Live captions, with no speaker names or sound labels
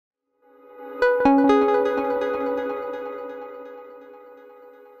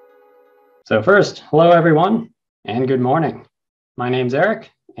So first, hello everyone, and good morning. My name's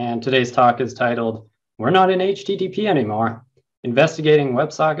Eric, and today's talk is titled, We're Not in HTTP Anymore, Investigating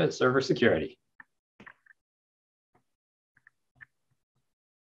WebSocket Server Security.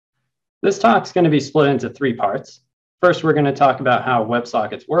 This talk's going to be split into three parts. First, we're going to talk about how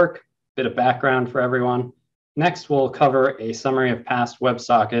WebSockets work, a bit of background for everyone. Next, we'll cover a summary of past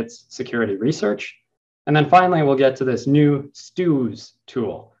WebSockets security research. And then finally, we'll get to this new STUs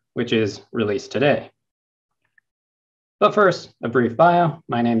tool, which is released today. But first, a brief bio.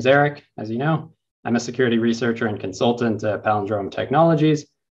 My name's Eric, as you know. I'm a security researcher and consultant at Palindrome Technologies.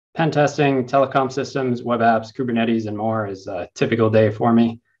 Pen testing, telecom systems, web apps, Kubernetes, and more is a typical day for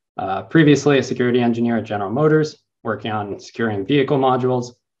me. Previously, a security engineer at General Motors, working on securing vehicle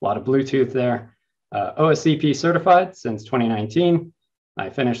modules, a lot of Bluetooth there. OSCP certified since 2019. I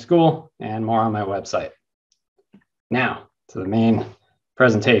finished school and more on my website. Now, to the main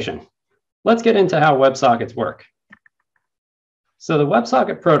presentation. Let's get into how WebSockets work. So the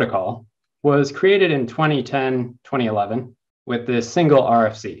WebSocket protocol was created in 2010, 2011 with this single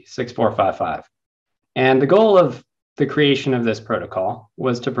RFC, 6455. And the goal of the creation of this protocol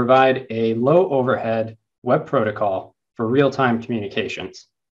was to provide a low overhead web protocol for real-time communications.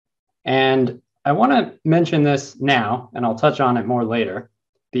 And I want to mention this now, and I'll touch on it more later.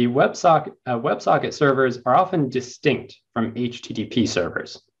 The WebSocket servers are often distinct from HTTP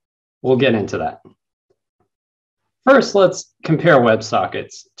servers. We'll get into that. First, let's compare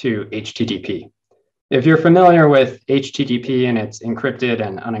WebSockets to HTTP. If you're familiar with HTTP and its encrypted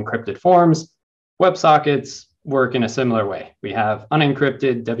and unencrypted forms, WebSockets work in a similar way. We have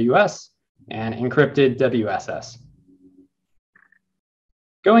unencrypted WS and encrypted WSS.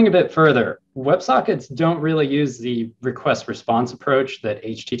 Going a bit further, WebSockets don't really use the request response approach that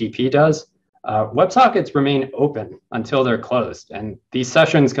HTTP does. WebSockets remain open until they're closed, and these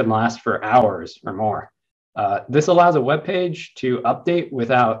sessions can last for hours or more. This allows a web page to update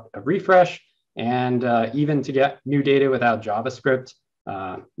without a refresh and even to get new data without JavaScript,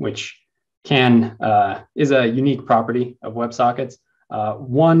 which is a unique property of WebSockets.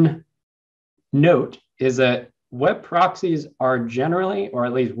 One note is that web proxies are generally, or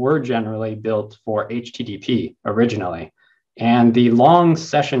at least were generally, built for HTTP originally. And the long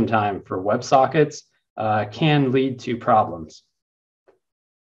session time for WebSockets can lead to problems.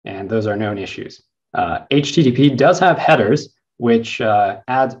 And those are known issues. HTTP does have headers, which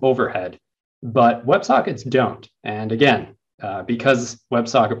adds overhead, but WebSockets don't. And again, because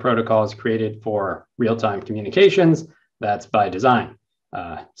WebSocket protocol is created for real-time communications, that's by design.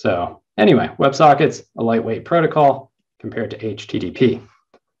 So anyway, WebSockets, a lightweight protocol compared to HTTP.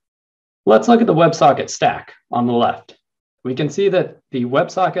 Let's look at the WebSocket stack on the left. We can see that the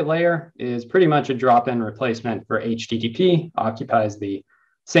WebSocket layer is pretty much a drop-in replacement for HTTP, occupies the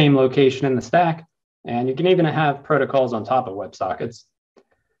same location in the stack, and you can even have protocols on top of WebSockets.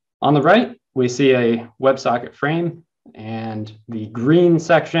 On the right, we see a WebSocket frame, and the green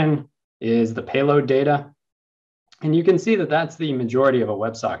section is the payload data. And you can see that that's the majority of a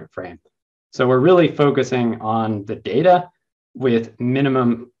WebSocket frame. So we're really focusing on the data with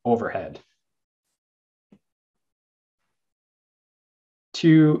minimum overhead.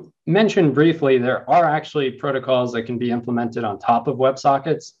 To mention briefly, there are actually protocols that can be implemented on top of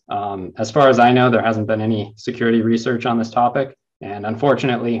WebSockets. As far as I know, there hasn't been any security research on this topic. And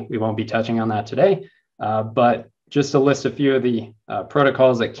unfortunately, we won't be touching on that today. But just to list a few of the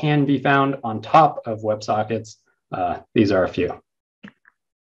protocols that can be found on top of WebSockets, these are a few.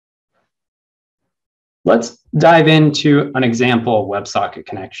 Let's dive into an example WebSocket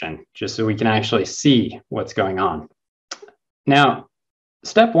connection, just so we can actually see what's going on. Now,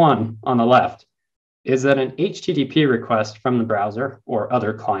 step one on the left is that an HTTP request from the browser or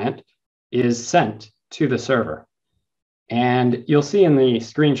other client is sent to the server. And you'll see in the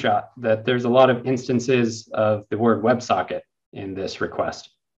screenshot that there's a lot of instances of the word WebSocket in this request.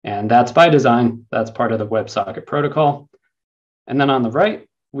 And that's by design. That's part of the WebSocket protocol. And then on the right,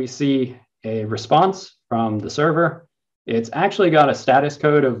 we see a response from the server. It's actually got a status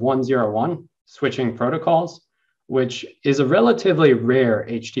code of 101, switching protocols, which is a relatively rare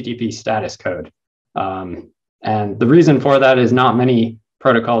HTTP status code. And the reason for that is not many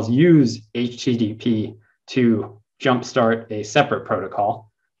protocols use HTTP to jumpstart a separate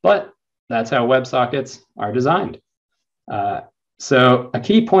protocol, but that's how WebSockets are designed. So a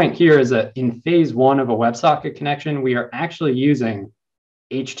key point here is that in phase one of a WebSocket connection, we are actually using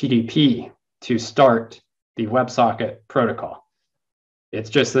HTTP to start the WebSocket protocol. It's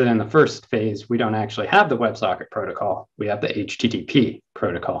just that in the first phase, we don't actually have the WebSocket protocol. We have the HTTP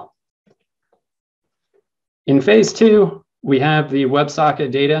protocol. In phase two, we have the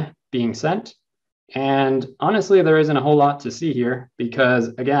WebSocket data being sent. And honestly, there isn't a whole lot to see here because,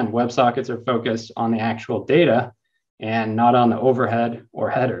 again, WebSockets are focused on the actual data and not on the overhead or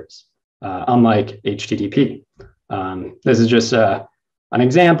headers, unlike HTTP. This is just an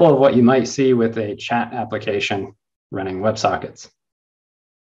example of what you might see with a chat application running WebSockets.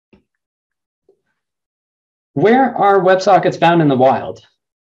 Where are WebSockets found in the wild?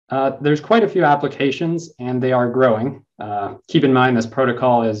 There's quite a few applications and they are growing. Keep in mind this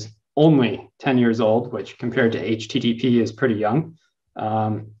protocol is only 10 years old, which compared to HTTP is pretty young.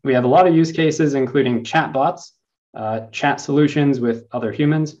 We have a lot of use cases, including chatbots, chat solutions with other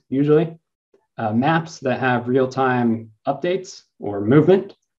humans, usually, maps that have real-time updates or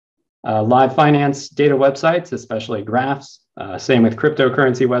movement, live finance data websites, especially graphs, same with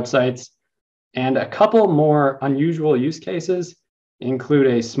cryptocurrency websites, and a couple more unusual use cases include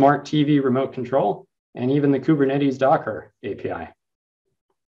a smart TV remote control and even the Kubernetes Docker API.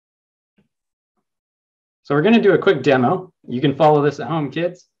 So we're going to do a quick demo. You can follow this at home,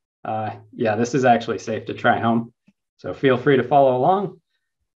 kids. Yeah, this is actually safe to try home. So feel free to follow along.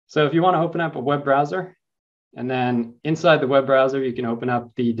 So if you want to open up a web browser, and then inside the web browser, you can open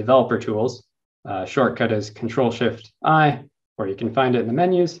up the developer tools. Shortcut is Control-Shift-I, or you can find it in the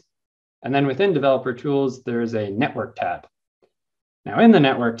menus. And then within developer tools, there's a network tab. Now in the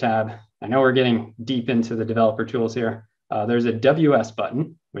network tab, I know we're getting deep into the developer tools here. There's a WS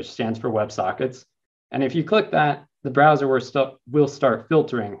button, which stands for WebSockets. And if you click that, the browser will start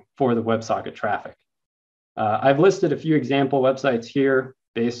filtering for the WebSocket traffic. I've listed a few example websites here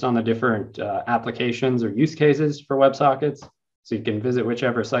based on the different applications or use cases for WebSockets. So you can visit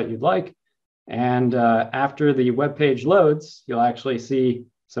whichever site you'd like. And after the web page loads, you'll actually see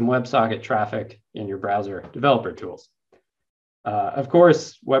some WebSocket traffic in your browser developer tools. Of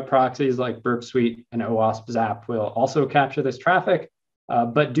course, web proxies like Burp Suite and OWASP Zap will also capture this traffic.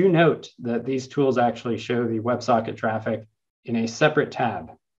 But do note that these tools actually show the WebSocket traffic in a separate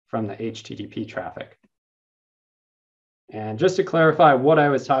tab from the HTTP traffic. And just to clarify what I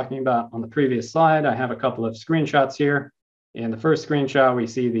was talking about on the previous slide, I have a couple of screenshots here. In the first screenshot, we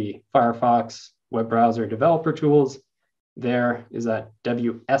see the Firefox web browser developer tools. There is that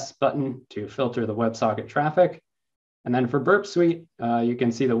WS button to filter the WebSocket traffic. And then for Burp Suite, you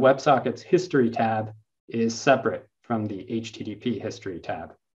can see the WebSockets history tab is separate from the HTTP history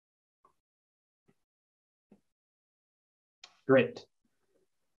tab. Great.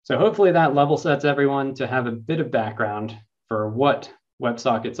 So hopefully that level sets everyone to have a bit of background for what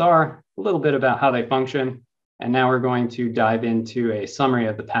WebSockets are, a little bit about how they function, and now we're going to dive into a summary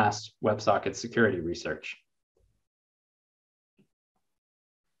of the past WebSocket security research.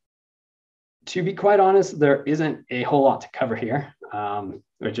 To be quite honest, there isn't a whole lot to cover here,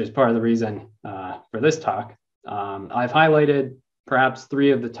 which is part of the reason for this talk. I've highlighted perhaps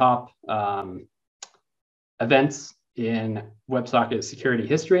 3 of the top events in WebSocket security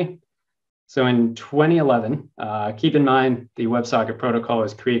history. So in 2011, keep in mind the WebSocket protocol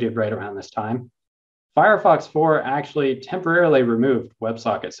was created right around this time. Firefox 4 actually temporarily removed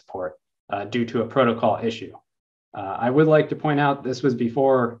WebSocket support due to a protocol issue. I would like to point out this was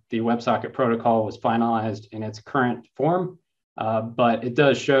before the WebSocket protocol was finalized in its current form, but it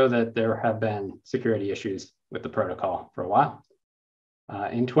does show that there have been security issues with the protocol for a while.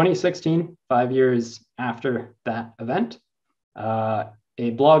 In 2016, 5 years after that event, a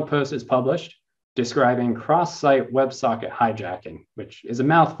blog post is published describing cross-site WebSocket hijacking, which is a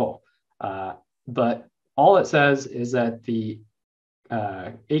mouthful. But all it says is that the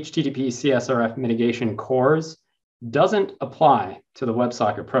HTTP CSRF mitigation cores doesn't apply to the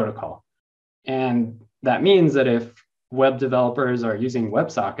WebSocket protocol. And that means that if web developers are using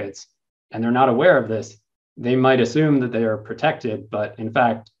WebSockets and they're not aware of this, they might assume that they are protected, but in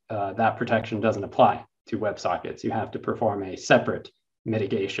fact, that protection doesn't apply to WebSockets. You have to perform a separate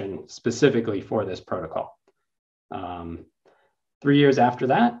mitigation specifically for this protocol. 3 years after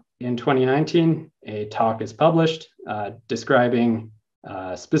that, in 2019, a talk is published describing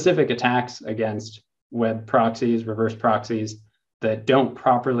specific attacks against web proxies, reverse proxies that don't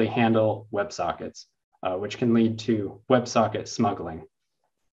properly handle WebSockets, which can lead to WebSocket smuggling.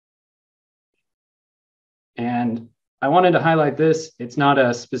 And I wanted to highlight this. It's not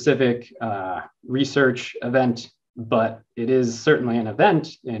a specific research event, but it is certainly an event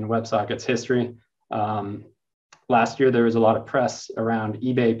in WebSockets history. Last year, there was a lot of press around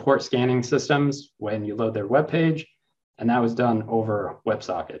eBay port scanning systems when you load their web page, and that was done over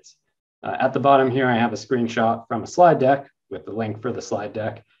WebSockets. At the bottom here, I have a screenshot from a slide deck with the link for the slide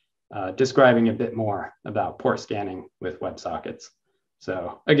deck describing a bit more about port scanning with WebSockets.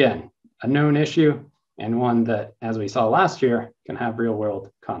 So again, a known issue and one that, as we saw last year, can have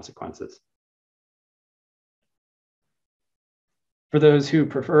real-world consequences. For those who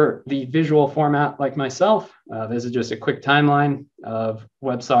prefer the visual format like myself, this is just a quick timeline of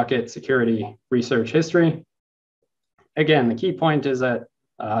WebSocket security research history. Again, the key point is that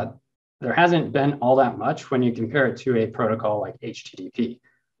there hasn't been all that much when you compare it to a protocol like HTTP,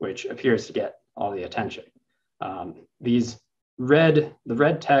 which appears to get all the attention. The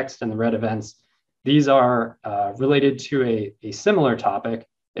red text and the red events, these are related to a similar topic.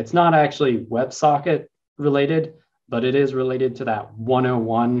 It's not actually WebSocket related, but it is related to that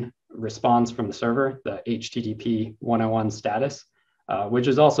 101 response from the server, the HTTP 101 status, which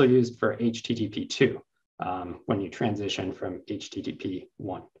is also used for HTTP 2 when you transition from HTTP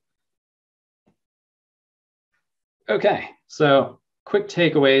 1. Okay, so quick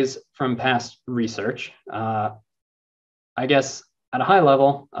takeaways from past research. I guess at a high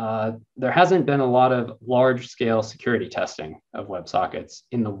level, there hasn't been a lot of large-scale security testing of WebSockets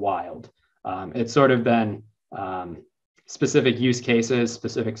in the wild. It's sort of been specific use cases,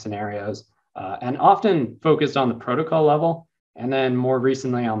 specific scenarios, and often focused on the protocol level, and then more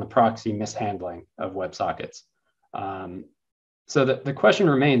recently on the proxy mishandling of WebSockets. So the question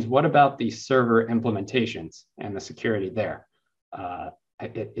remains, what about the server implementations and the security there?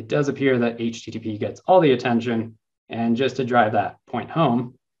 It does appear that HTTP gets all the attention, and just to drive that point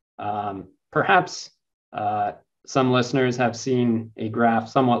home, perhaps some listeners have seen a graph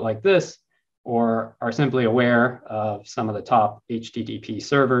somewhat like this, or are simply aware of some of the top HTTP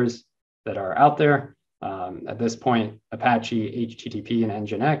servers that are out there. At this point, Apache, HTTP, and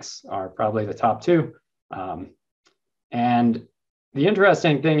Nginx are probably the top two. And the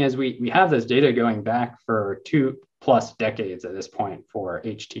interesting thing is we have this data going back for 2+ decades at this point for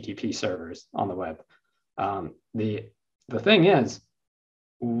HTTP servers on the web. The thing is,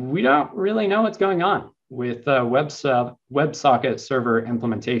 we don't really know what's going on with WebSocket server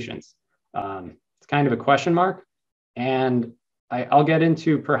implementations. It's kind of a question mark, and I'll get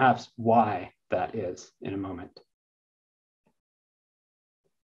into perhaps why that is in a moment.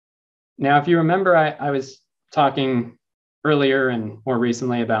 Now, if you remember, I was talking earlier and more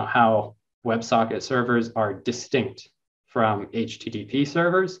recently about how WebSocket servers are distinct from HTTP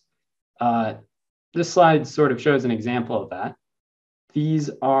servers. This slide sort of shows an example of that. These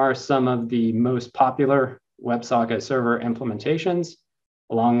are some of the most popular WebSocket server implementations,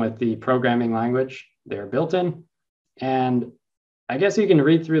 along with the programming language they're built in. And I guess you can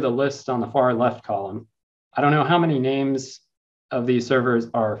read through the list on the far left column. I don't know how many names of these servers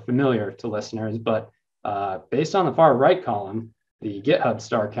are familiar to listeners, but based on the far right column, the GitHub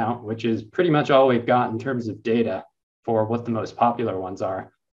star count, which is pretty much all we've got in terms of data for what the most popular ones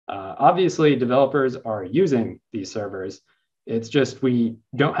are. Obviously, developers are using these servers. It's just we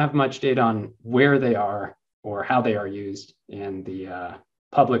don't have much data on where they are or how they are used in the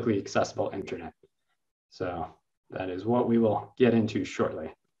publicly accessible internet. So that is what we will get into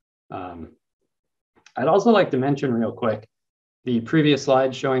shortly. I'd also like to mention real quick, the previous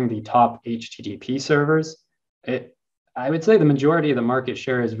slide showing the top HTTP servers. I would say the majority of the market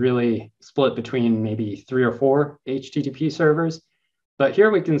share is really split between maybe 3 or 4 HTTP servers. But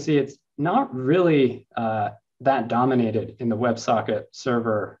here we can see it's not really that dominated in the WebSocket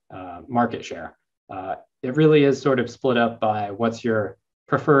server market share. It really is sort of split up by what's your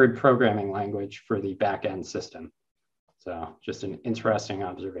preferred programming language for the backend system. So just an interesting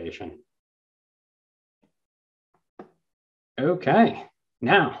observation. Okay,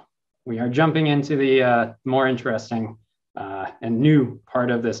 now we are jumping into the more interesting and new part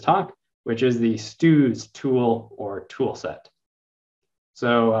of this talk, which is the STUs tool or tool set.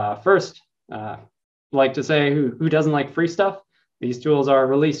 So first, like to say who doesn't like free stuff? These tools are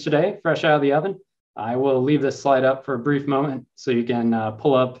released today, fresh out of the oven. I will leave this slide up for a brief moment so you can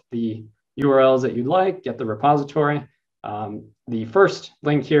pull up the URLs that you'd like, get the repository. The first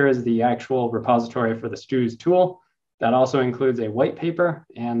link here is the actual repository for the STUs tool. That also includes a white paper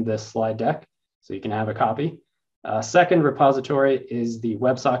and this slide deck, so you can have a copy. Second repository is the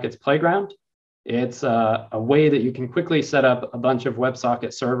WebSockets Playground. It's a way that you can quickly set up a bunch of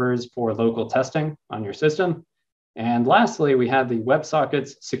WebSocket servers for local testing on your system. And lastly, we have the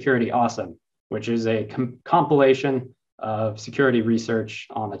WebSockets Security Awesome, which is a compilation of security research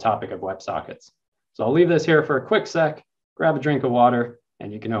on the topic of WebSockets. So I'll leave this here for a quick sec, grab a drink of water,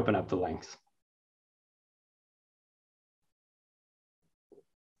 and you can open up the links.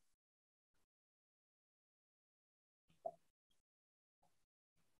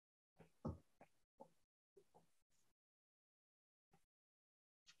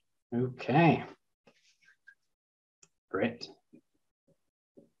 Okay, great.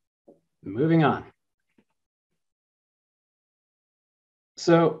 Moving on.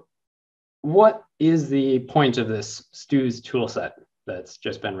 So what is the point of this STUs toolset that's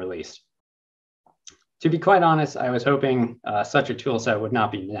just been released? To be quite honest, I was hoping such a toolset would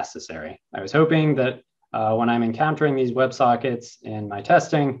not be necessary. I was hoping that when I'm encountering these WebSockets in my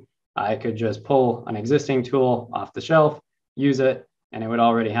testing, I could just pull an existing tool off the shelf, use it, and it would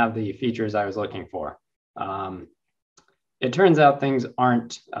already have the features I was looking for. It turns out things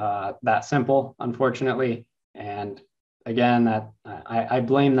aren't that simple, unfortunately. And again, I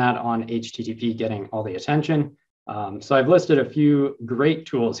blame that on HTTP getting all the attention. So I've listed a few great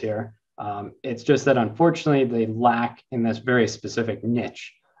tools here. It's just that unfortunately they lack in this very specific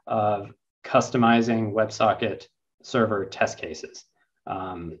niche of customizing WebSocket server test cases.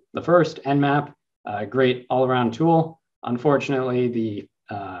 The first, Nmap, a great all-around tool. Unfortunately, the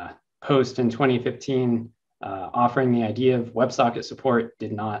post in 2015 offering the idea of WebSocket support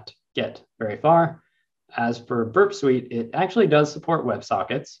did not get very far. As for Burp Suite, it actually does support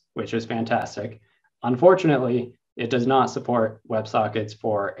WebSockets, which is fantastic. Unfortunately, it does not support WebSockets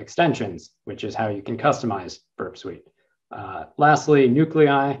for extensions, which is how you can customize Burp Suite. Lastly,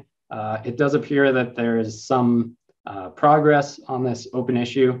 Nuclei. It does appear that there is some progress on this open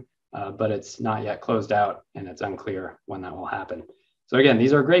issue, but it's not yet closed out, and it's unclear when that will happen. So again,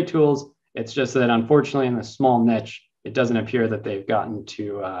 these are great tools. It's just that unfortunately in the small niche, it doesn't appear that they've gotten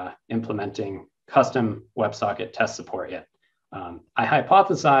to implementing custom WebSocket test support yet. I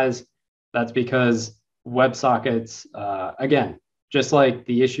hypothesize that's because WebSockets, again, just like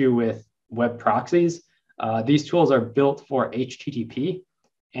the issue with web proxies, these tools are built for HTTP,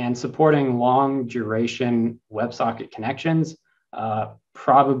 and supporting long duration WebSocket connections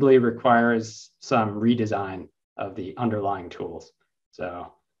probably requires some redesign of the underlying tools.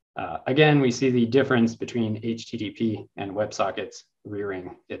 So again, we see the difference between HTTP and WebSockets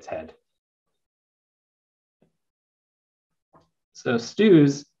rearing its head. So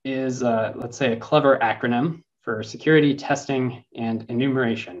STUs is, let's say, a clever acronym for security testing and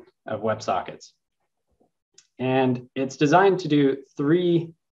enumeration of WebSockets. And it's designed to do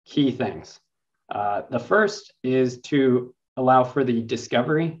three key things. The first is to allow for the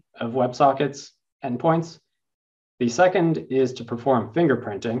discovery of WebSockets endpoints. The second is to perform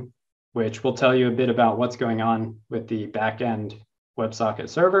fingerprinting, which will tell you a bit about what's going on with the backend WebSocket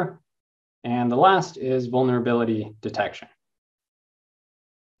server. And the last is vulnerability detection.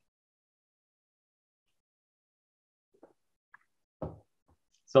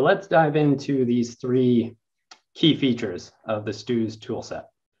 So let's dive into these three key features of the STUs toolset.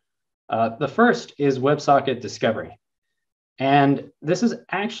 The first is WebSocket discovery. And this is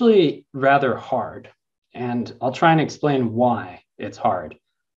actually rather hard. And I'll try and explain why it's hard.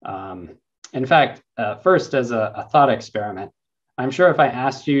 In fact, first, as a thought experiment, I'm sure if I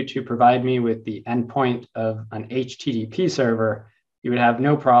asked you to provide me with the endpoint of an HTTP server, you would have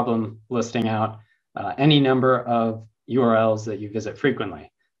no problem listing out any number of URLs that you visit frequently.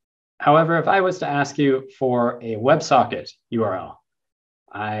 However, if I was to ask you for a WebSocket URL,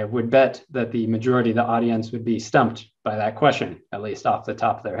 I would bet that the majority of the audience would be stumped by that question, at least off the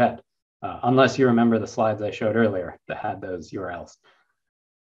top of their head, unless you remember the slides I showed earlier that had those URLs.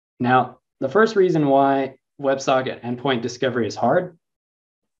 Now, the first reason why WebSocket endpoint discovery is hard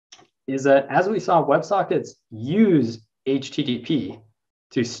is that, as we saw, WebSockets use HTTP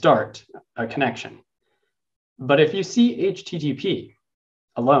to start a connection. But if you see HTTP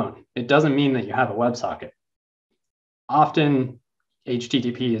alone, it doesn't mean that you have a WebSocket. Often,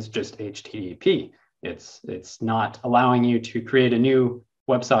 HTTP is just HTTP. It's not allowing you to create a new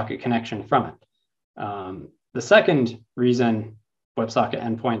WebSocket connection from it. The second reason WebSocket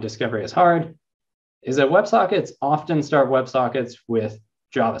endpoint discovery is hard is that WebSockets often start WebSockets with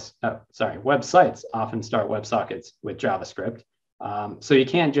websites often start WebSockets with JavaScript. So you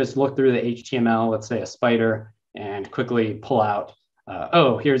can't just look through the HTML, let's say a spider, and quickly pull out,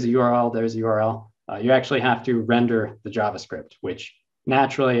 oh, here's a URL, there's a URL. You actually have to render the JavaScript, which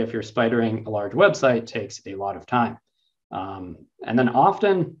naturally, if you're spidering a large website, takes a lot of time. And then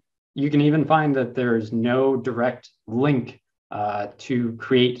often you can even find that there's no direct link to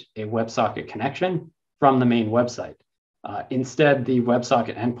create a WebSocket connection from the main website. Instead, the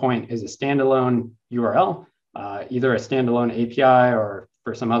WebSocket endpoint is a standalone URL, either a standalone API or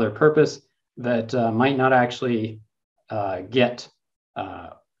for some other purpose that might not actually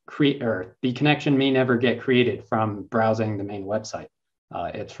or the connection may never get created from browsing the main website.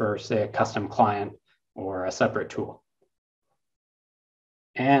 It's for, say, a custom client or a separate tool.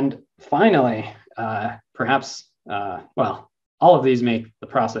 And finally, perhaps, well, all of these make the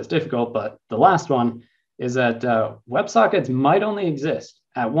process difficult, but the last one is that WebSockets might only exist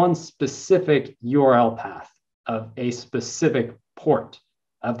at one specific URL path of a specific port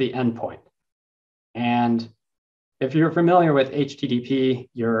of the endpoint. And if you're familiar with HTTP,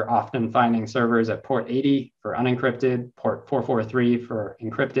 you're often finding servers at port 80 for unencrypted, port 443 for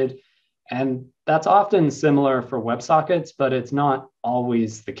encrypted. And that's often similar for WebSockets, but it's not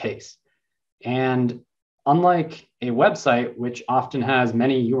always the case. And unlike a website, which often has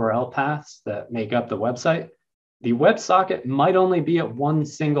many URL paths that make up the website, the WebSocket might only be at one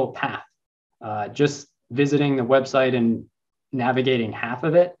single path. Just visiting the website and navigating half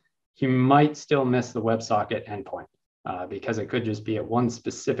of it, you might still miss the WebSocket endpoint because it could just be at one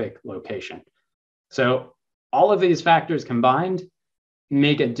specific location. So all of these factors combined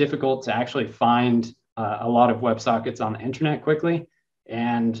make it difficult to actually find a lot of WebSockets on the internet quickly.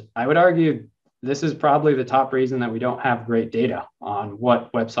 And I would argue this is probably the top reason that we don't have great data on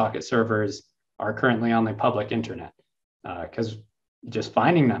what WebSocket servers are currently on the public internet, because just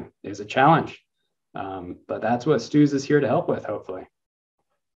finding them is a challenge. But that's what Stu's is here to help with, hopefully.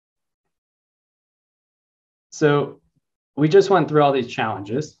 So we just went through all these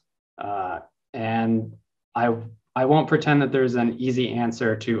challenges, and I won't pretend that there's an easy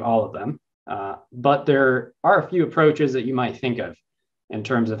answer to all of them, but there are a few approaches that you might think of in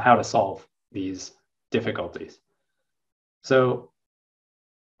terms of how to solve these difficulties. So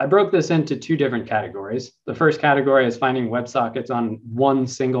I broke this into two different categories. The first category is finding WebSockets on one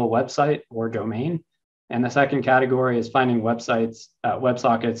single website or domain. And the second category is finding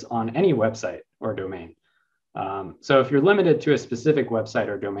WebSockets on any website or domain. So if you're limited to a specific website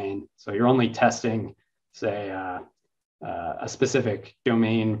or domain, so you're only testing, say, a specific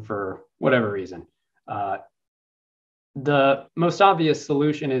domain for whatever reason, the most obvious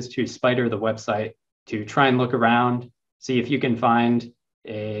solution is to spider the website, to try and look around, see if you can find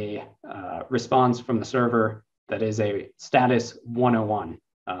a response from the server that is a status 101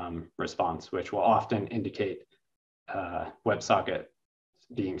 response, which will often indicate WebSocket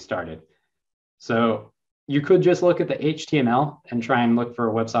being started. So you could just look at the HTML and try and look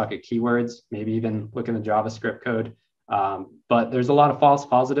for WebSocket keywords, maybe even look in the JavaScript code. But there's a lot of false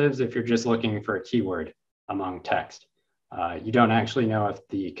positives if you're just looking for a keyword among text. You don't actually know if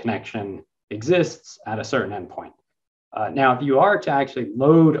the connection exists at a certain endpoint. Now, if you are to actually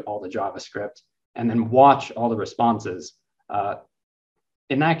load all the JavaScript and then watch all the responses,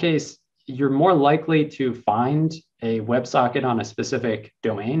 in that case, you're more likely to find a WebSocket on a specific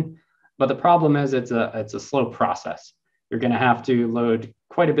domain. But the problem is it's a slow process. You're going to have to load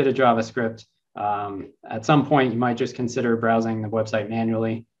quite a bit of JavaScript. At some point, you might just consider browsing the website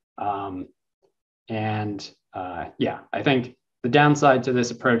manually. Yeah, I think the downside to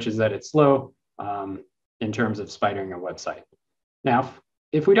this approach is that it's slow in terms of spidering a website. Now,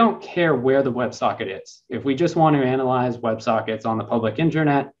 if we don't care where the WebSocket is, if we just want to analyze WebSockets on the public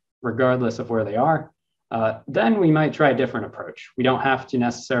internet, regardless of where they are, then we might try a different approach. We don't have to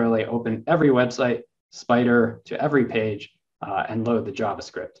necessarily open every website, spider to every page, and load the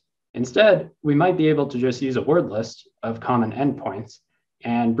JavaScript. Instead, we might be able to just use a word list of common endpoints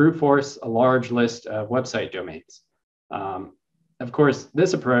and brute force a large list of website domains. Of course,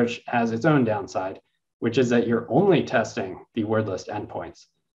 this approach has its own downside, which is that you're only testing the word list endpoints.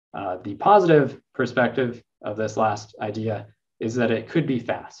 The positive perspective of this last idea is that it could be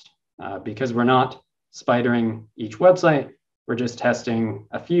fast because we're not spidering each website. We're just testing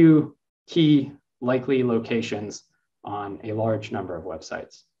a few key likely locations on a large number of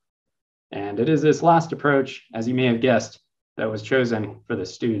websites. And it is this last approach, as you may have guessed, that was chosen for the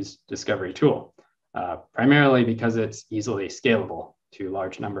Stu's discovery tool, primarily because it's easily scalable to a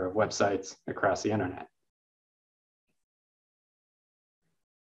large number of websites across the internet.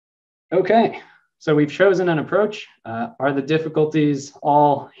 Okay, so we've chosen an approach. Are the difficulties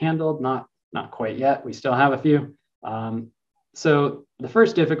all handled? Not quite yet. We still have a few. So the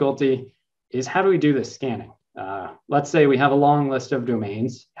first difficulty is, how do we do this scanning? Let's say we have a long list of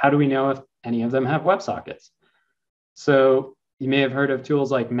domains. How do we know if any of them have WebSockets? So you may have heard of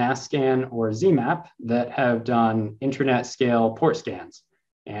tools like MassScan or ZMap that have done internet scale port scans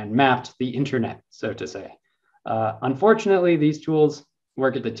and mapped the internet, so to say. Unfortunately, these tools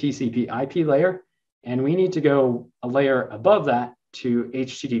work at the TCP IP layer, and we need to go a layer above that to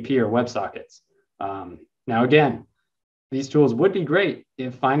HTTP or WebSockets. Now, again, these tools would be great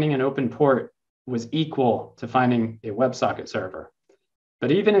if finding an open port was equal to finding a WebSocket server.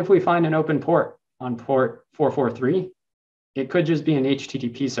 But even if we find an open port on port 443, it could just be an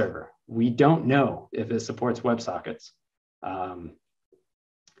HTTP server. We don't know if it supports WebSockets.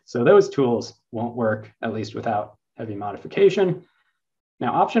 So those tools won't work, at least without heavy modification.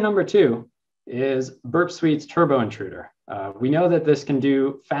 Now, option number 2 is Burp Suite's Turbo Intruder. We know that this can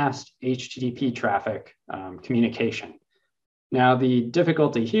do fast HTTP traffic communication. Now, the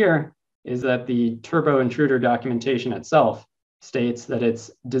difficulty here is that the turbo intruder documentation itself states that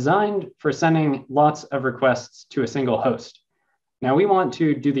it's designed for sending lots of requests to a single host. Now, we want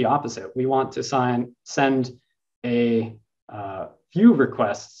to do the opposite. We want to send a few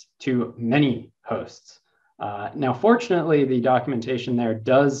requests to many hosts. Now, fortunately, the documentation there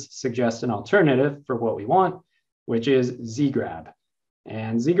does suggest an alternative for what we want, which is zgrab.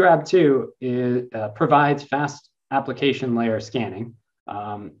 And zgrab2 provides fast application layer scanning.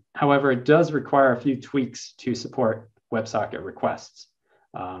 However, it does require a few tweaks to support WebSocket requests.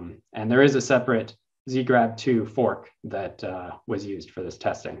 And there is a separate zgrab2 fork that was used for this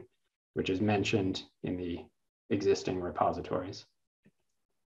testing, which is mentioned in the existing repositories.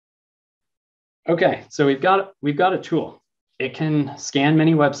 Okay, so we've got a tool. It can scan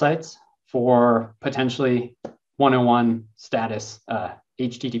many websites for potentially 101 status,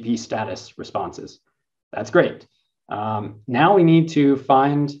 HTTP status responses. That's great. Now we need to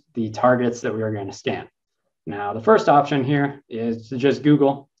find the targets that we are going to scan. Now, the first option here is to just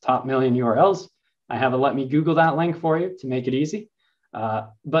Google top million URLs. I have a let me Google that link for you to make it easy.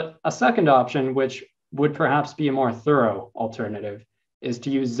 But a second option, which would perhaps be a more thorough alternative, is to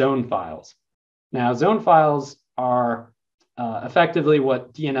use zone files. Now, zone files are effectively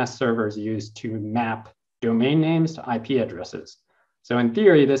what DNS servers use to map domain names to IP addresses. So in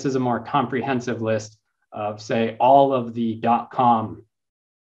theory, this is a more comprehensive list of, say, all of the .com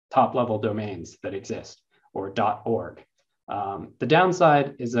top-level domains that exist, or .org. The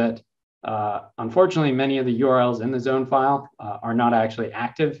downside is that, unfortunately, many of the URLs in the zone file are not actually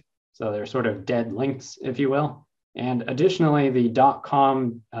active, so they're sort of dead links, if you will. And additionally, the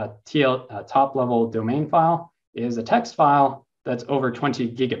 .com top-level domain file is a text file that's over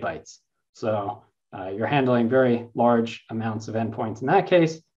 20 gigabytes. So you're handling very large amounts of endpoints in that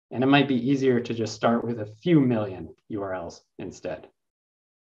case, and it might be easier to just start with a few million URLs instead.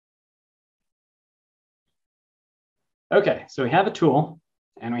 Okay, so we have a tool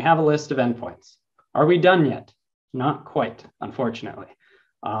and we have a list of endpoints. Are we done yet? Not quite, unfortunately.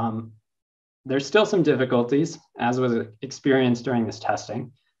 There's still some difficulties, as was experienced during this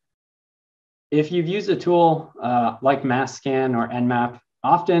testing. If you've used a tool like MassScan or Nmap,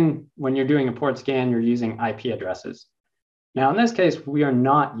 often when you're doing a port scan, you're using IP addresses. Now, in this case, we are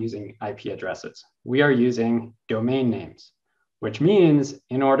not using IP addresses. We are using domain names, which means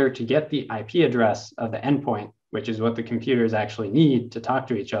in order to get the IP address of the endpoint, which is what the computers actually need to talk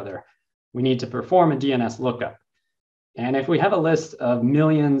to each other, we need to perform a DNS lookup. And if we have a list of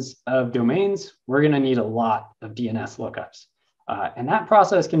millions of domains, we're going to need a lot of DNS lookups. And that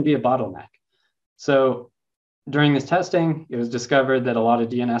process can be a bottleneck. So during this testing, it was discovered that a lot of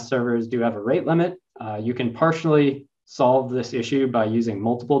DNS servers do have a rate limit. You can partially solve this issue by using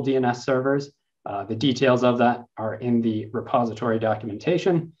multiple DNS servers. The details of that are in the repository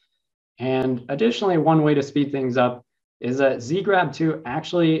documentation. And additionally, one way to speed things up is that zgrab2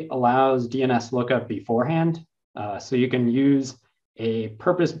 actually allows DNS lookup beforehand. So you can use a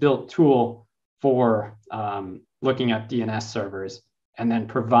purpose-built tool for looking at DNS servers and then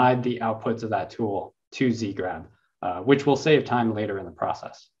provide the outputs of that tool to zgrab, which will save time later in the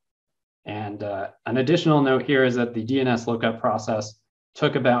process. And an additional note here is that the DNS lookup process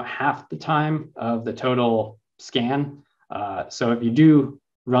took about half the time of the total scan. So if you do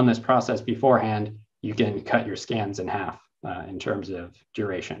run this process beforehand, you can cut your scans in half in terms of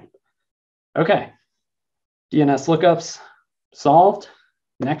duration. Okay. DNS lookups solved.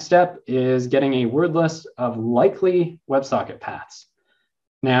 Next step is getting a word list of likely WebSocket paths.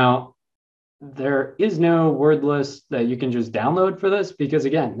 Now, there is no word list that you can just download for this because,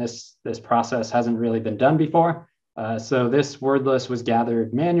 again, this process hasn't really been done before. So this word list was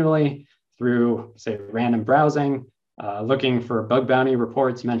gathered manually through, say, random browsing, looking for bug bounty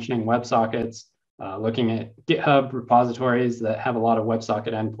reports mentioning WebSockets, looking at GitHub repositories that have a lot of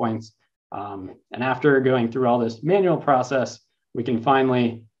WebSocket endpoints. And after going through all this manual process, we can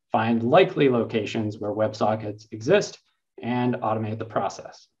finally find likely locations where WebSockets exist and automate the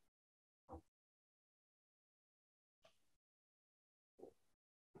process.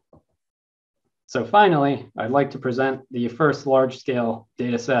 So finally, I'd like to present the first large-scale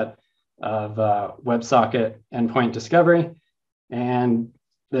data set of WebSocket endpoint discovery. And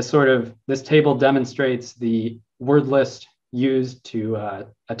this table demonstrates the word list used to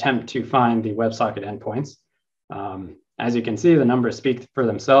attempt to find the WebSocket endpoints. As you can see, the numbers speak for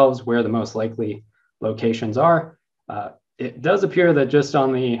themselves where the most likely locations are. It does appear that just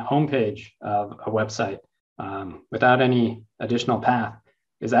on the homepage of a website, without any additional path,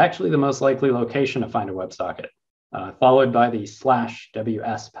 is actually the most likely location to find a WebSocket, followed by the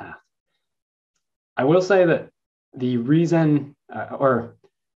 /WS path. I will say that the reason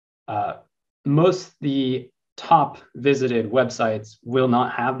most the top visited websites will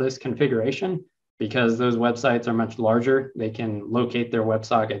not have this configuration because those websites are much larger. They can locate their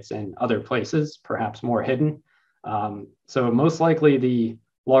WebSockets in other places, perhaps more hidden. So most likely the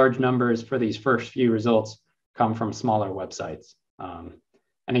large numbers for these first few results come from smaller websites.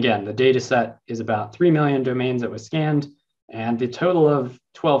 And again, the data set is about 3 million domains that was scanned, and the total of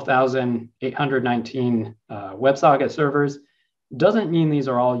 12,819 WebSocket servers doesn't mean these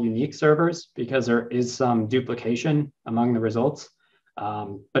are all unique servers because there is some duplication among the results.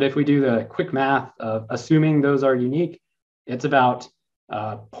 But if we do the quick math of assuming those are unique, it's about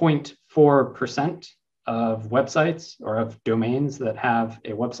 0.4% of websites or of domains that have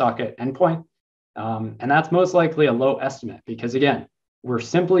a WebSocket endpoint. And that's most likely a low estimate because, again, we're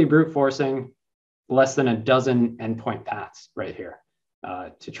simply brute forcing less than a dozen endpoint paths right here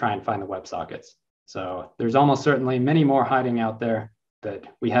to try and find the WebSockets. So there's almost certainly many more hiding out there that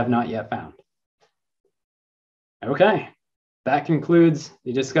we have not yet found. Okay, that concludes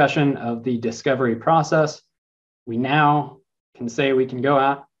the discussion of the discovery process. We now can say we can go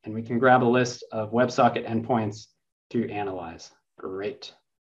out and we can grab a list of WebSocket endpoints to analyze. Great.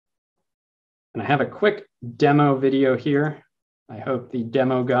 And I have a quick demo video here. I hope the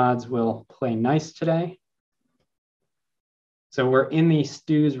demo gods will play nice today. So we're in the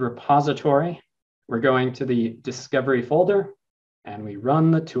Stews repository. We're going to the discovery folder and we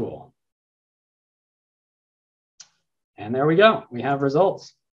run the tool. And there we go, we have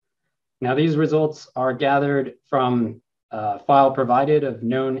results. Now these results are gathered from a file provided of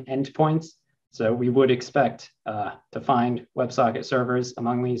known endpoints. So we would expect to find WebSocket servers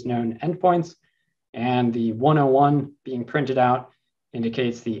among these known endpoints. And the 101 being printed out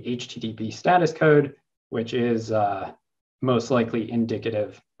indicates the HTTP status code, which is most likely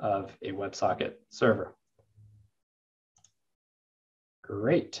indicative of a WebSocket server.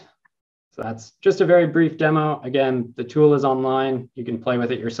 Great. So that's just a very brief demo. Again, the tool is online. You can play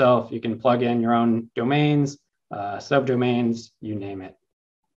with it yourself. You can plug in your own domains, subdomains, you name it.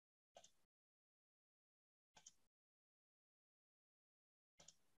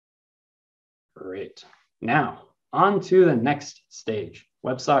 Great. Now, on to the next stage,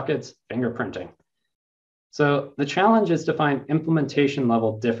 WebSockets fingerprinting. So the challenge is to find implementation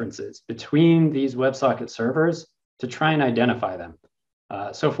level differences between these WebSocket servers to try and identify them.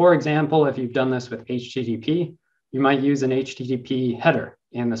 So for example, if you've done this with HTTP, you might use an HTTP header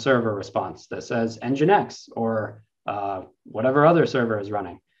in the server response that says Nginx or whatever other server is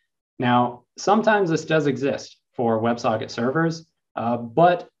running. Now, sometimes this does exist for WebSocket servers,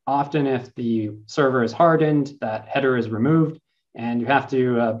 but often if the server is hardened, that header is removed, and you have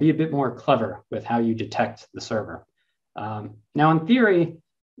to be a bit more clever with how you detect the server. Now, in theory,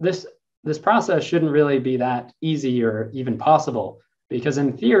 this process shouldn't really be that easy or even possible, because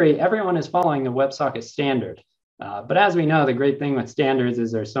in theory, everyone is following the WebSocket standard. But as we know, the great thing with standards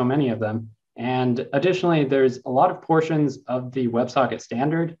is there's so many of them. And additionally, there's a lot of portions of the WebSocket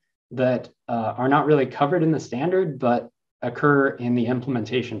standard that are not really covered in the standard, but occur in the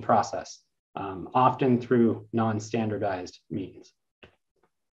implementation process, often through non-standardized means.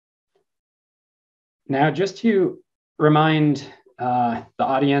 Now, just to remind the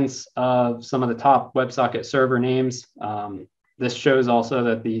audience of some of the top WebSocket server names, this shows also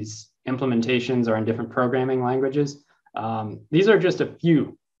that these implementations are in different programming languages. These are just a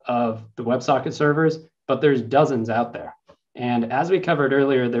few of the WebSocket servers, but there's dozens out there. And as we covered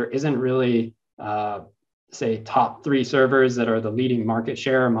earlier, there isn't really, say, top 3 servers that are the leading market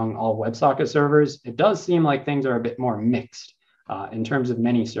share among all WebSocket servers. It does seem like things are a bit more mixed in terms of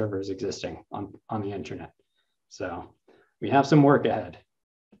many servers existing on the internet. So we have some work ahead.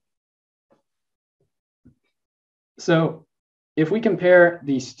 So if we compare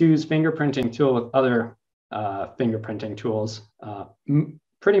the Stews fingerprinting tool with other fingerprinting tools,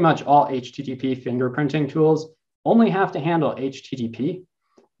 pretty much all HTTP fingerprinting tools only have to handle HTTP.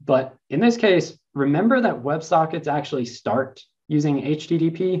 But in this case, remember that WebSockets actually start using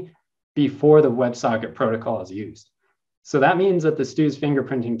HTTP before the WebSocket protocol is used. So that means that the Stews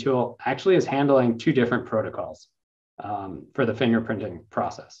fingerprinting tool actually is handling 2 different protocols for the fingerprinting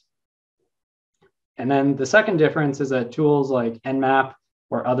process. And then the second difference is that tools like Nmap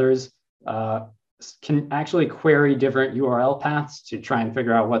or others can actually query different URL paths to try and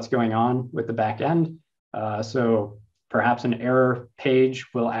figure out what's going on with the back end. So perhaps an error page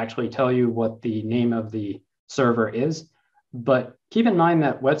will actually tell you what the name of the server is. But keep in mind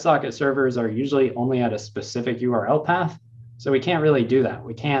that WebSocket servers are usually only at a specific URL path. So we can't really do that.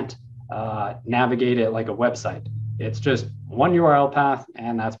 We can't navigate it like a website. It's just one URL path,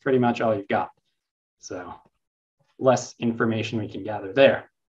 and that's pretty much all you've got. So less information we can gather there.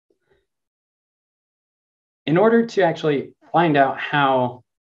 In order to actually find out how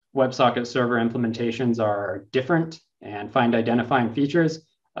WebSocket server implementations are different and find identifying features,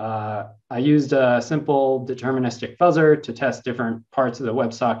 I used a simple deterministic fuzzer to test different parts of the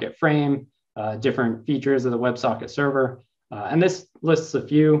WebSocket frame, different features of the WebSocket server. And this lists a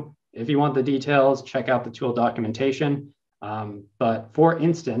few. If you want the details, check out the tool documentation. But for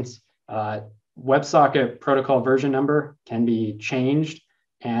instance, WebSocket protocol version number can be changed.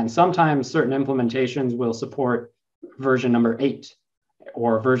 And sometimes certain implementations will support version number 8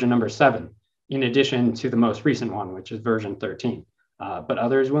 or version number 7, in addition to the most recent one, which is version 13. But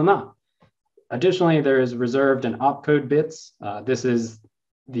others will not. Additionally, there is reserved and opcode bits. This is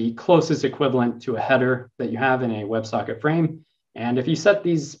the closest equivalent to a header that you have in a WebSocket frame. And if you set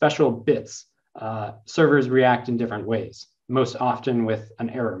these special bits, servers react in different ways, most often with an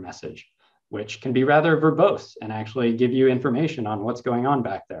error message, which can be rather verbose and actually give you information on what's going on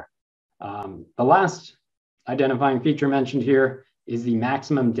back there. The last identifying feature mentioned here is the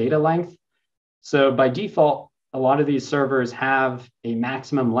maximum data length. So by default, a lot of these servers have a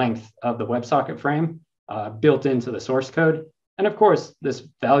maximum length of the WebSocket frame built into the source code. And of course, this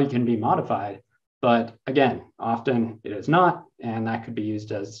value can be modified, but again, often it is not, and that could be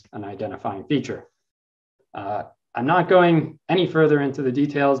used as an identifying feature. I'm not going any further into the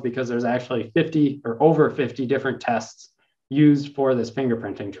details because there's actually 50 or over 50 different tests used for this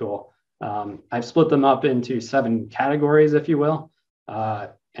fingerprinting tool. I've split them up into 7 categories, if you will.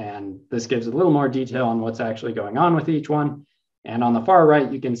 And this gives a little more detail on what's actually going on with each one. And on the far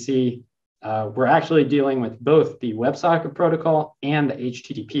right, you can see we're actually dealing with both the WebSocket protocol and the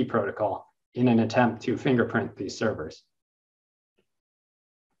HTTP protocol in an attempt to fingerprint these servers.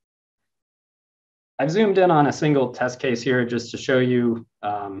 I've zoomed in on a single test case here just to show you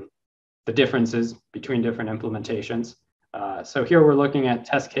the differences between different implementations. So here we're looking at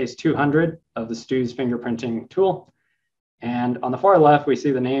test case 200 of the STU's fingerprinting tool. And on the far left, we see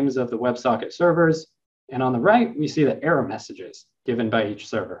the names of the WebSocket servers. And on the right, we see the error messages given by each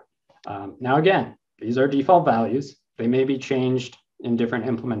server. Now, again, these are default values. They may be changed in different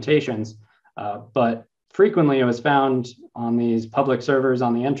implementations, but frequently it was found on these public servers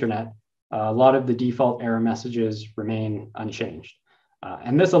on the internet, a lot of the default error messages remain unchanged.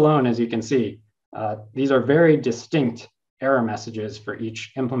 And this alone, as you can see, these are very distinct error messages for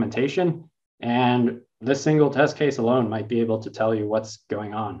each implementation. And this single test case alone might be able to tell you what's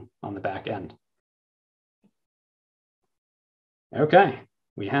going on the back end. Okay,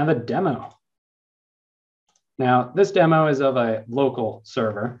 we have a demo. Now, this demo is of a local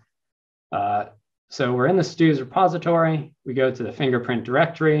server. So we're in the STU's repository. We go to the fingerprint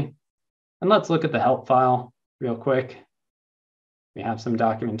directory. And let's look at the help file real quick. We have some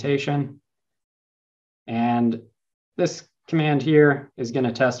documentation. And this command here is going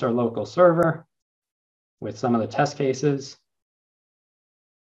to test our local server with some of the test cases.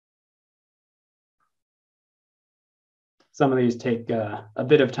 Some of these take a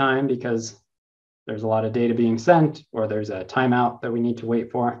bit of time because there's a lot of data being sent or there's a timeout that we need to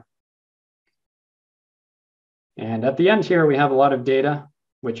wait for. And at the end here, we have a lot of data,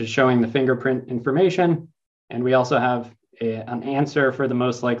 which is showing the fingerprint information. And we also have an answer for the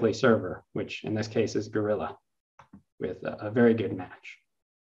most likely server, which in this case is Gorilla, with a very good match.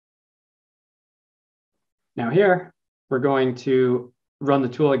 Now here, we're going to run the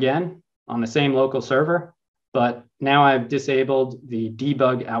tool again on the same local server, but now I've disabled the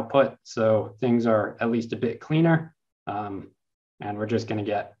debug output, so things are at least a bit cleaner. And we're just going to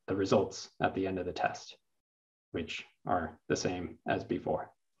get the results at the end of the test, which are the same as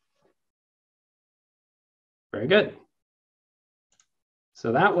before. Very good.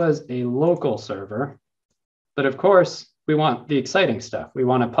 So that was a local server, but of course, we want the exciting stuff. We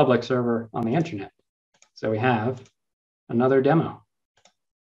want a public server on the internet. So we have another demo.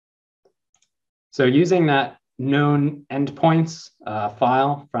 So using that known endpoints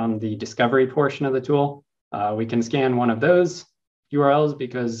file from the discovery portion of the tool, we can scan one of those URLs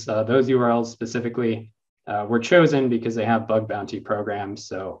because those URLs specifically were chosen because they have bug bounty programs.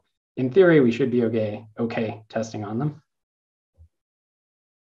 So in theory, we should be okay testing on them.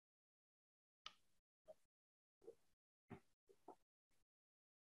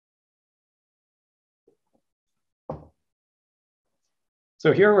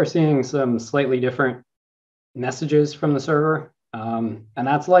 So here we're seeing some slightly different messages from the server. And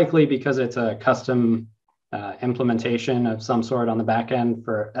that's likely because it's a custom implementation of some sort on the back end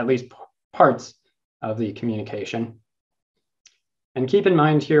for at least parts of the communication. And keep in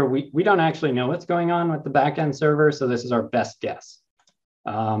mind here, we don't actually know what's going on with the backend server, so this is our best guess.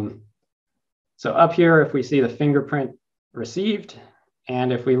 So up here, if we see the fingerprint received,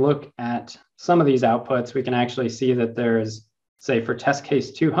 and if we look at some of these outputs, we can actually see that there's, say for test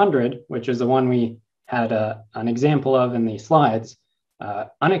case 200, which is the one we had an example of in the slides,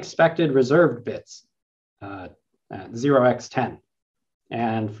 unexpected reserved bits at 0x10.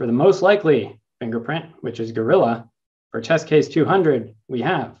 And for the most likely fingerprint, which is Gorilla, for test case 200, we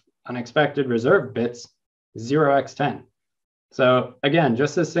have unexpected reserved bits 0x10. So again,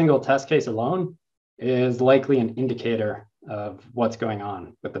 just this single test case alone is likely an indicator of what's going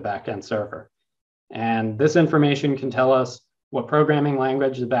on with the backend server. And this information can tell us what programming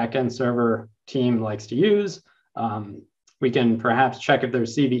language the backend server team likes to use. We can perhaps check if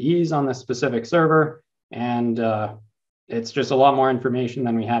there's CVEs on the specific server, and it's just a lot more information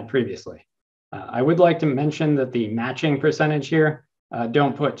than we had previously. I would like to mention that the matching percentage here,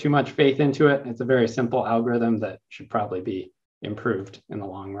 don't put too much faith into it. It's a very simple algorithm that should probably be improved in the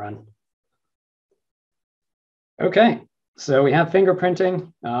long run. Okay, so we have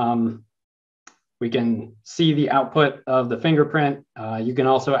fingerprinting. We can see the output of the fingerprint. You can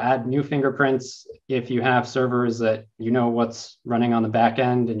also add new fingerprints if you have servers that you know what's running on the back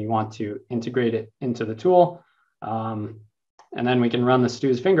end and you want to integrate it into the tool. And then we can run the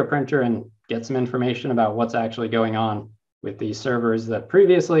Stu's fingerprinter and get some information about what's actually going on with these servers that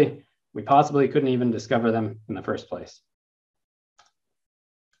previously we possibly couldn't even discover them in the first place.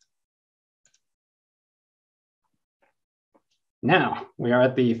 Now, we are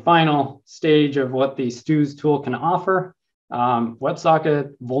at the final stage of what the Stu's tool can offer,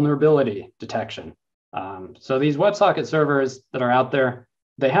 WebSocket vulnerability detection. So these WebSocket servers that are out there,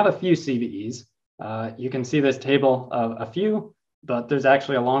 they have a few CVEs. You can see this table of a few, but there's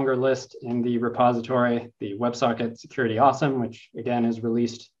actually a longer list in the repository, the WebSocket Security Awesome, which again is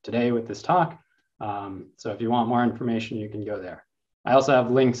released today with this talk. So if you want more information, you can go there. I also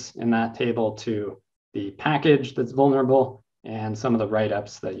have links in that table to the package that's vulnerable and some of the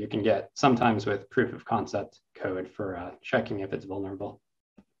write-ups that you can get sometimes with proof of concept code for checking if it's vulnerable.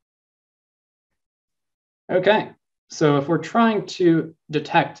 Okay, so if we're trying to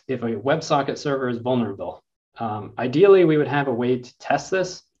detect if a WebSocket server is vulnerable, ideally we would have a way to test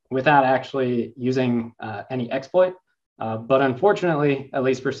this without actually using any exploit. But unfortunately, at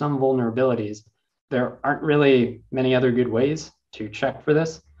least for some vulnerabilities, there aren't really many other good ways to check for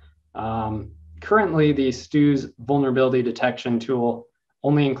this. Currently, the Stu's vulnerability detection tool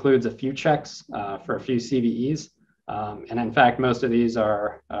only includes a few checks for a few CVEs. And in fact, most of these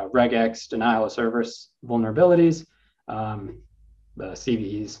are regex denial of service vulnerabilities, the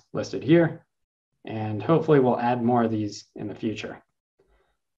CVEs listed here. And hopefully we'll add more of these in the future.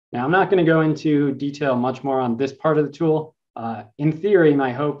 Now, I'm not going to go into detail much more on this part of the tool. In theory,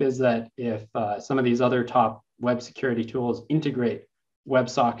 my hope is that if some of these other top web security tools integrate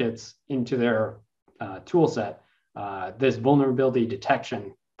WebSockets into their tool set, this vulnerability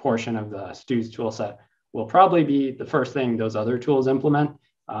detection portion of the Stu's tool set will probably be the first thing those other tools implement.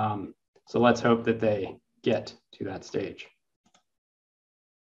 So let's hope that they get to that stage.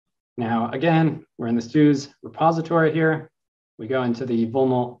 Now, again, we're in the Stu's repository here. We go into the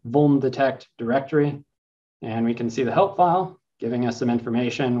vuln_detect directory, and we can see the help file giving us some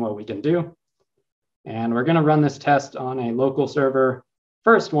information, what we can do. And we're going to run this test on a local server,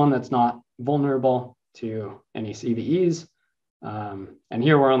 first one that's not vulnerable to any CVEs. And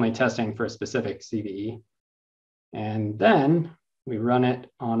here we're only testing for a specific CVE. And then we run it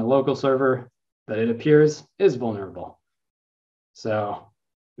on a local server that it appears is vulnerable. So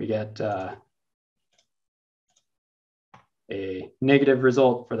we get a negative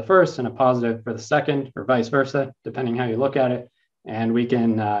result for the first and a positive for the second, or vice versa, depending how you look at it. And we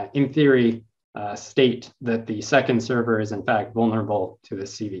can, in theory, state that the second server is in fact vulnerable to the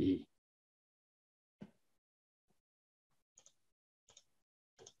CVE.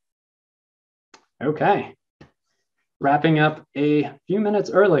 Okay, wrapping up a few minutes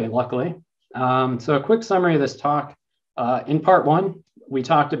early, luckily. So a quick summary of this talk. In part one, we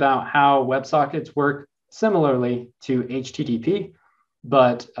talked about how WebSockets work similarly to HTTP,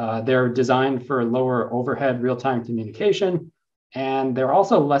 but they're designed for lower overhead real-time communication, and they're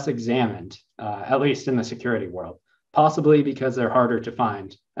also less examined, at least in the security world, possibly because they're harder to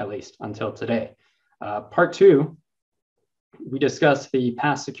find, at least until today. Part two, we discussed the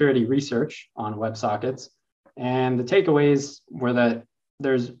past security research on WebSockets, and the takeaways were that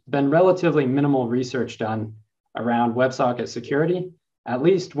there's been relatively minimal research done around WebSocket security, at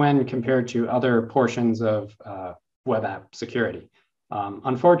least when compared to other portions of web app security.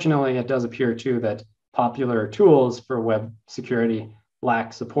 Unfortunately, it does appear too that popular tools for web security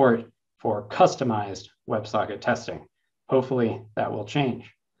lack support for customized WebSocket testing. Hopefully that will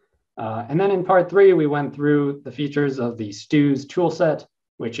change. And then in part 3, we went through the features of the STUS toolset,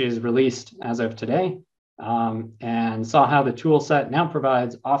 which is released as of today, and saw how the toolset now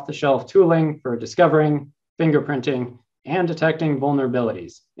provides off-the-shelf tooling for discovering, fingerprinting, and detecting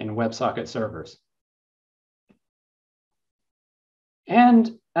vulnerabilities in WebSocket servers.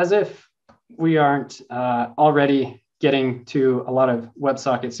 And as if we aren't already getting to a lot of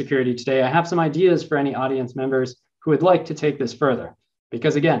WebSocket security today, I have some ideas for any audience members who would like to take this further.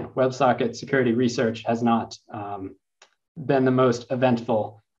 Because again, WebSocket security research has not been the most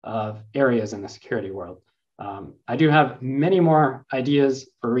eventful of areas in the security world. I do have many more ideas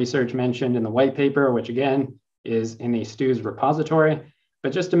for research mentioned in the white paper, which again is in the STUS repository.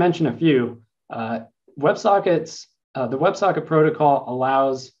 But just to mention a few, WebSockets, the WebSocket protocol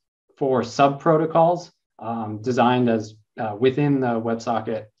allows for sub-protocols designed as within the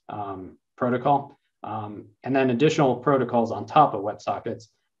WebSocket protocol, and then additional protocols on top of WebSockets.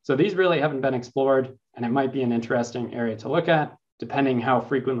 So these really haven't been explored, and it might be an interesting area to look at, depending how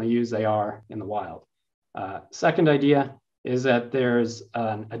frequently used they are in the wild. Second idea is that there's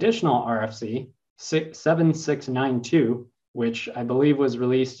an additional RFC, 7692, which I believe was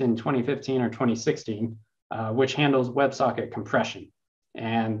released in 2015 or 2016, which handles WebSocket compression.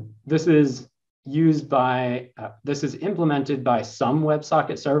 And this is used by, this is implemented by some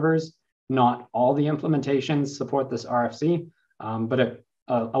WebSocket servers. Not all the implementations support this RFC, but it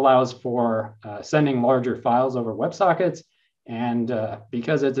allows for sending larger files over WebSockets. And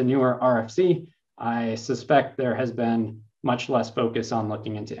because it's a newer RFC, I suspect there has been much less focus on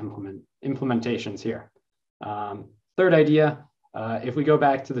looking into implementations here. Third idea, if we go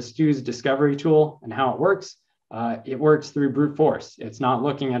back to the STUS discovery tool and how it works through brute force. It's not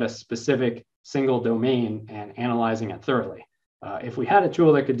looking at a specific single domain and analyzing it thoroughly. If we had a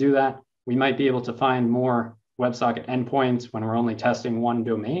tool that could do that, we might be able to find more WebSocket endpoints when we're only testing one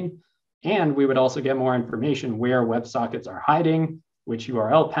domain. And we would also get more information where WebSockets are hiding, which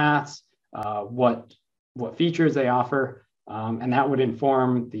URL paths, what features they offer. And that would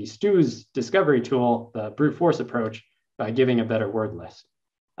inform the STUS discovery tool, the brute force approach, by giving a better word list.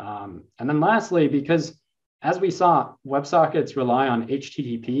 And then lastly, because as we saw, WebSockets rely on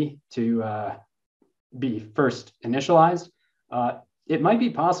HTTP to be first initialized. It might be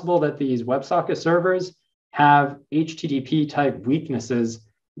possible that these WebSocket servers have HTTP type weaknesses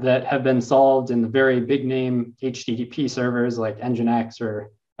that have been solved in the very big name HTTP servers like Nginx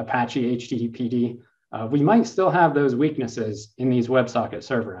or Apache HTTPD. We might still have those weaknesses in these WebSocket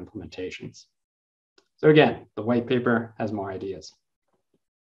server implementations. So again, the white paper has more ideas.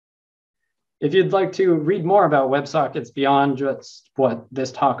 If you'd like to read more about WebSockets beyond just what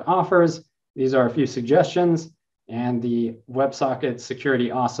this talk offers, these are a few suggestions. And the WebSocket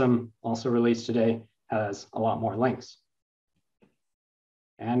Security Awesome, also released today, has a lot more links.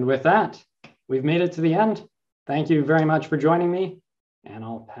 And with that, we've made it to the end. Thank you very much for joining me, and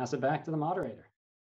I'll pass it back to the moderator.